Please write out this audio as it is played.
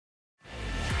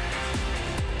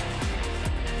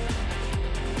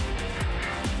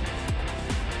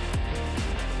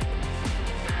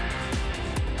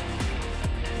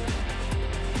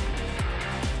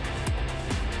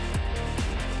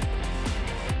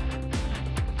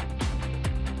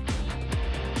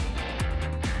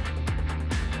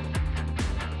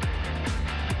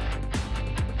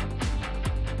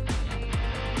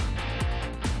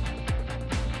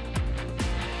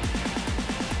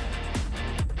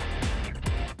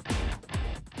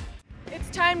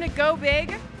time to go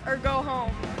big or go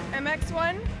home.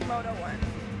 MX1, Moto1.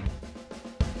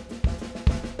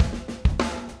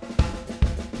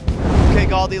 Okay,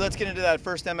 Galdi, let's get into that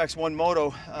first MX1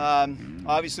 Moto.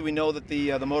 Obviously, we know that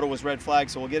the Moto was red flag,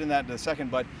 so we'll get into that in a second.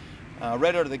 But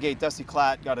right out of the gate, Dusty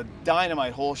Klatt got a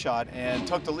dynamite hole shot and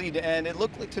took the lead. And it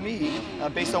looked like to me,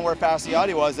 based on where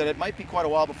Fasciati was, that it might be quite a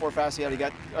while before Fasciati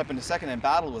got up into second and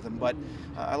battled with him. But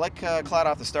I like Klatt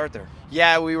off the start there.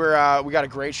 Yeah, we got a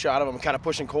great shot of him, kind of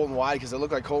pushing Colton wide because it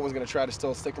looked like Colton was going to try to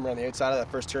still stick him around the outside of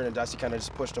that first turn, and Dusty kind of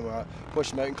just pushed him out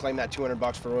and claimed that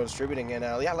 $200 for road distributing. And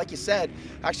yeah, like you said,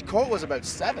 actually Colton was about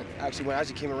 7 actually when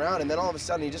he came around, and then all of a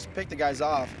sudden he just picked the guys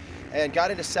off and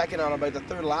got into second on about the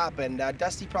 3rd lap, and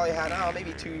Dusty probably had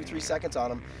maybe 2-3 seconds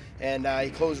on him, and he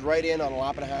closed right in on a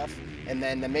lap and a half, and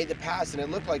then made the pass, and it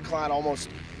looked like Klatt almost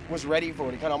was ready for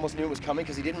it. He kind of almost knew it was coming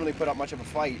because he didn't really put up much of a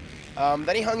fight.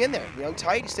 Then he hung in there. He hung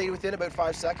tight. He stayed within about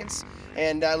 5 seconds,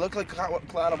 and looked like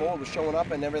Klatt of old was showing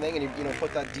up and everything, and he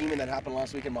put that demon that happened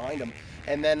last weekend behind him.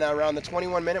 And then around the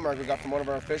 21-minute mark, we got from one of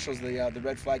our officials, the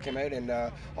red flag came out, and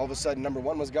all of a sudden number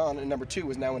 1 was gone, and number 2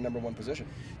 was now in number 1 position.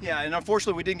 Yeah, and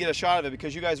unfortunately we didn't get a shot of it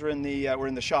because you guys were in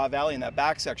the Shaw Valley in that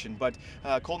back section. But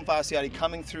Colton Fasciati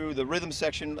coming through the rhythm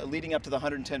section, leading up to the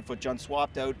 110-foot jump,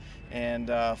 swapped out, and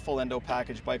full endo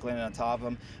package, bike landing on top of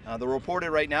him. The report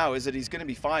right now is that he's going to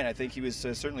be fine. I think he was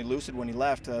certainly lucid when he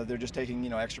left. They're just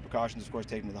taking extra precautions, of course,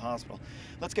 taking him to the hospital.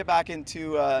 Let's get back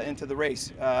into the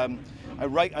race. I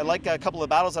like a couple of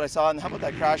battles that I saw, and how about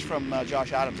that crash from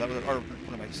Josh Adams? Or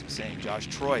what am I saying, Josh?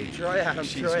 Troy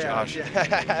Adams. Jeez, Josh.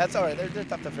 Yeah, that's all right. They're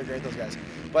tough to figure out, those guys.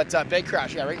 But big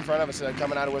crash, yeah, right in front of us,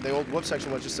 coming out of where the old whoop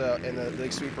section was, just in the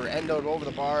big sweeper, endoed over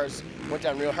the bars, went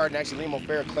down real hard, and actually Liam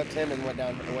O'Farrell clipped him and went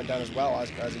down as well as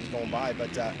he was going by.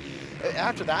 But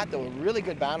after that, though, really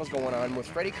good battles going on with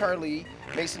Freddie Carlee,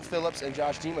 Mason Phillips, and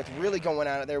Josh Demuth really going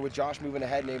at it there, with Josh moving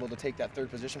ahead and able to take that 3rd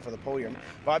position for the podium.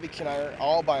 Bobby Knier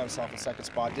all by himself in 2nd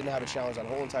spot, didn't have a challenge on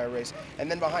the whole entire race.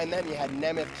 And then behind them, you had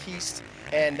Nemeth, Keast,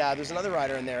 and there's another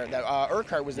rider in there. That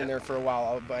Urquhart was in there for a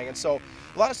while, and so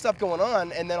a lot of stuff going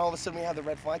on. And then all of a sudden, we had the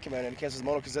red flag come out in Kansas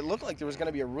Moto because it looked like there was going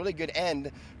to be a really good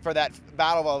end for that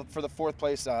battle for the 4th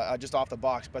place just off the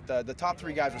box. But the top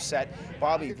 3 guys were set.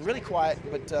 Bobby really quiet,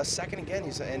 but second again.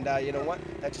 And you know what?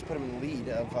 That just put him in the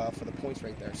lead for the points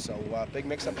right there. So big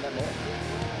mix-up in that moment.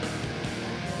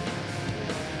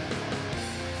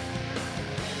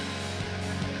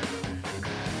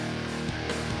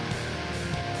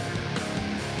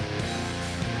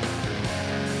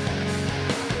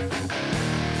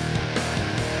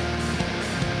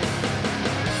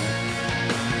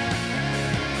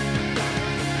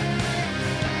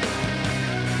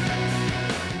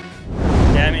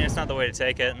 It's not the way to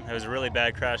take it. It was a really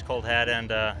bad crash, cold head,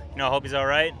 and I hope he's all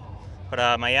right.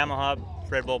 But my Yamaha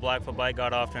Red Bull Blackfoot bike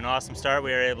got off to an awesome start.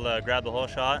 We were able to grab the whole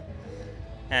shot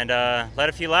and led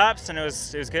a few laps, and it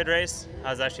was a good race.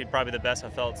 I was actually probably the best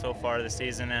I've felt so far this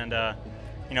season, and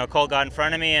Cole got in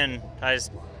front of me, and I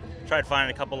just tried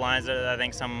finding a couple lines that I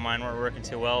think some of mine weren't working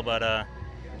too well. But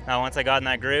once I got in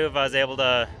that groove, I was able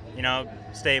to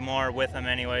stay more with him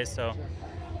anyway. So,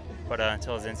 but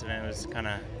until his incident, it was kind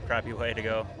of a crappy way to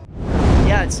go.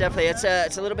 Yeah, it's definitely it's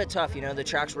a little bit tough. The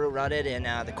track's real rutted, and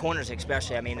the corners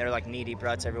especially. I mean, they're like knee-deep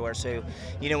ruts everywhere. So,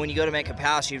 when you go to make a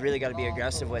pass, you really got to be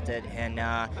aggressive with it. And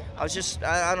I was just,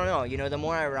 I don't know. The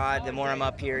more I ride, the more I'm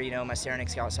up here. My Saranac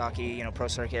Kawasaki, Pro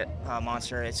Circuit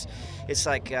monster. It's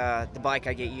like the bike.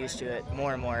 I get used to it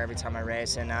more and more every time I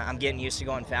race, and I'm getting used to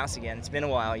going fast again. It's been a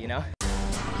while,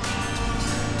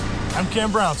 I'm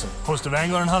Cam Brownson, host of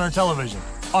Angler and Hunter Television.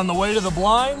 On the way to the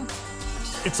blind,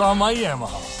 it's on my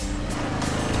Yamaha.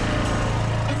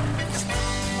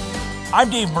 I'm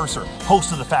Dave Mercer,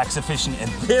 host of The Facts Efficient, and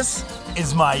this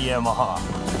is my Yamaha.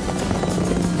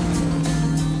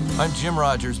 I'm Jim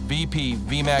Rogers, VP,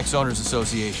 VMAX Owners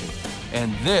Association,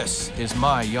 and this is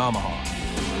my Yamaha.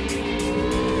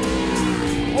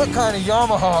 What kind of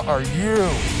Yamaha are you?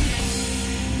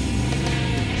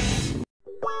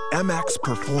 MX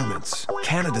Performance,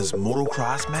 Canada's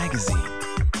motocross magazine.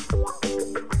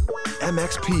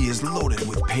 MXP is loaded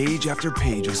with page after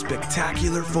page of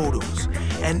spectacular photos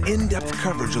and in-depth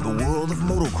coverage of the world of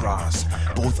motocross,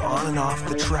 both on and off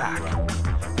the track.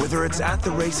 Whether it's at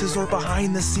the races or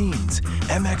behind the scenes,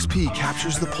 MXP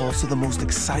captures the pulse of the most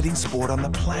exciting sport on the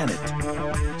planet.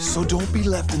 So don't be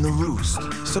left in the roost.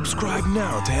 Subscribe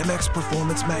now to MX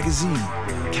Performance Magazine,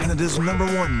 Canada's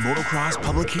 #1 motocross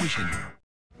publication.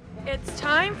 It's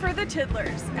time for the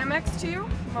Tiddlers, MX2,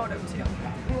 Moto2.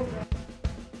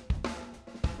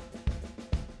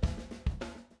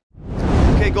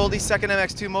 Okay, Goldie, second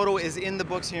MX2 moto is in the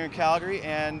books here in Calgary,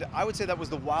 and I would say that was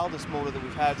the wildest moto that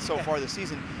we've had so far this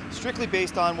season, strictly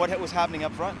based on what was happening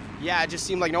up front. Yeah, it just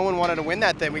seemed like no one wanted to win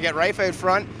that thing. We get Rife out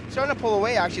front, starting to pull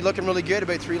away, actually looking really good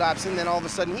about 3 laps in, then all of a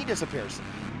sudden he disappears.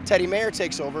 Teddy Mayer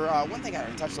takes over. One thing I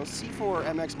didn't touch, those C4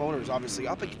 MX motors, obviously,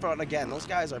 up in front again. Those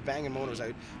guys are banging motors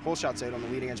out, whole shots out on the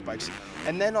leading edge bikes.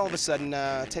 And then all of a sudden,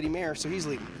 Teddy Mayer, so he's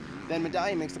leading. Then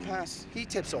Medallia makes the pass. He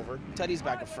tips over. Teddy's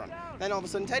back up front. Then all of a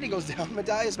sudden, Teddy goes down.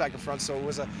 Medallia's back up front. So it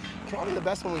was probably the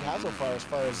best one we've had so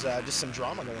far as just some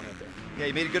drama going out there. Yeah,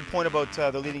 you made a good point about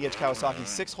the leading edge Kawasaki.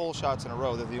 6 hole shots in a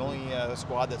row. They're the only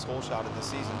squad that's hole shotted this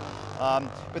season.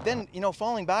 But then, you know,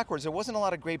 falling backwards, there wasn't a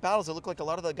lot of great battles. It looked like a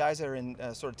lot of the guys that are in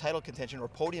sort of title contention or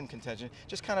podium contention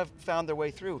just kind of found their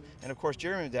way through. And of course,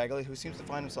 Jeremy Medaglia, who seems to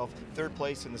find himself 3rd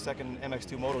place in the second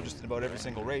MX2 moto just in about every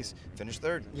single race, finished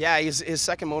 3rd. Yeah, his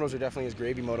second motos are definitely his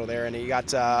gravy moto there, and he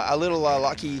got a little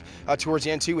lucky towards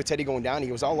the end too with Teddy going down.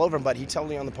 He was all over him, but he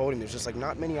totally on the podium. There's just like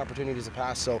not many opportunities to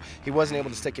pass, so he wasn't able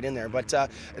to stick it in there. But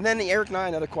and then the Eric Nye,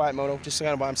 another quiet moto, just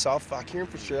kind of by himself. Kieran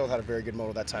Fitzgerald had a very good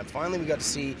moto that time. Finally, we got to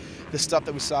see the stuff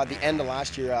that we saw at the end of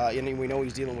last year. And we know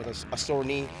he's dealing with a sore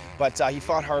knee, but he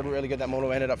fought hard, really good. That moto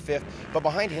ended up 5th. But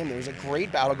behind him, there was a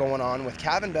great battle going on with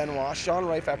Kevin Benoit, Sean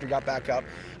Rife after he got back up.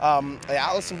 The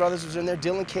Allison brothers was in there,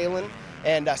 Dylan Kalin,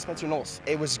 and Spencer Knowles.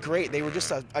 It was great. They were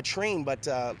just a train, but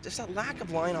just a lack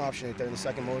of line option right there in the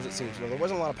second motos, it seems. Well, there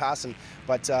wasn't a lot of passing,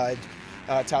 but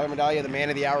Tyler Medaglia, the man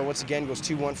of the hour, once again goes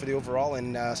 2-1 for the overall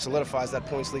and solidifies that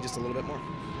points lead just a little bit more.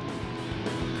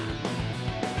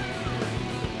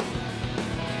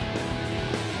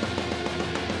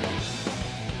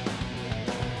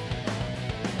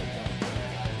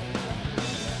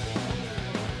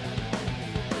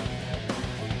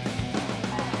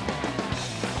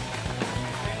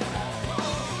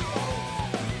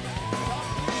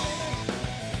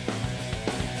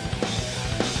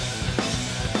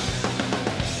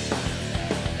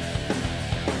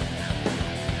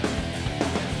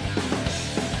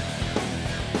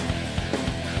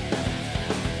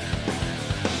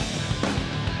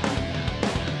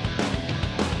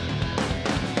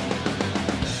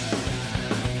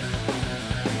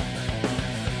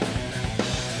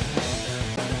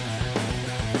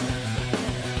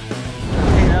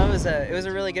 It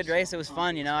was a really good race. It was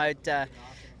fun, you know. The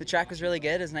track was really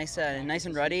good. It was nice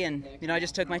and ruddy, and you know, I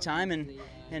just took my time and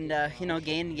you know,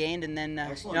 gained, and then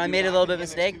you know, I made a little bit of a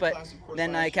mistake, but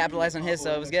then I capitalized on his,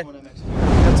 so it was good.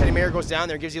 Teddy Mayer goes down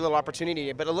there, gives you a little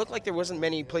opportunity, but it looked like there wasn't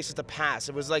many places to pass.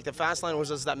 It was like the fast line was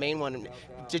just that main one.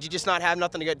 Did you just not have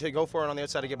nothing to go for it on the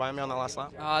outside to get by me on that last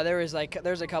lap?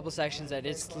 There's a couple sections that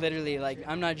it's literally like,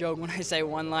 I'm not joking when I say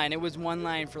one line. It was one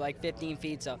line for like 15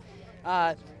 feet, so.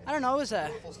 I don't know. It was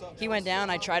he went down.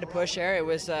 I tried to push there. It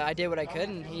was I did what I could,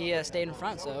 and he stayed in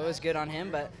front. So it was good on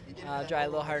him. But I'll try a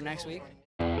little harder next week.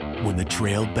 When the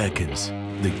trail beckons,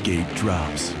 the gate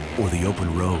drops, or the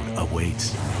open road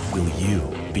awaits, will you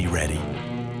be ready?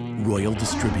 Royal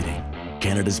Distributing,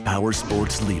 Canada's power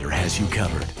sports leader, has you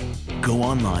covered. Go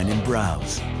online and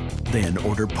browse. Then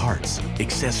order parts,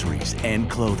 accessories, and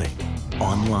clothing.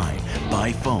 Online,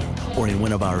 by phone, or in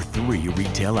one of our 3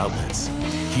 retail outlets.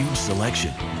 Huge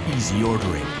selection, easy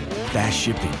ordering, fast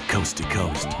shipping coast to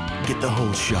coast. Get the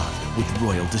whole shot with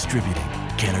Royal Distributing,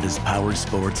 Canada's power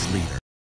sports leader.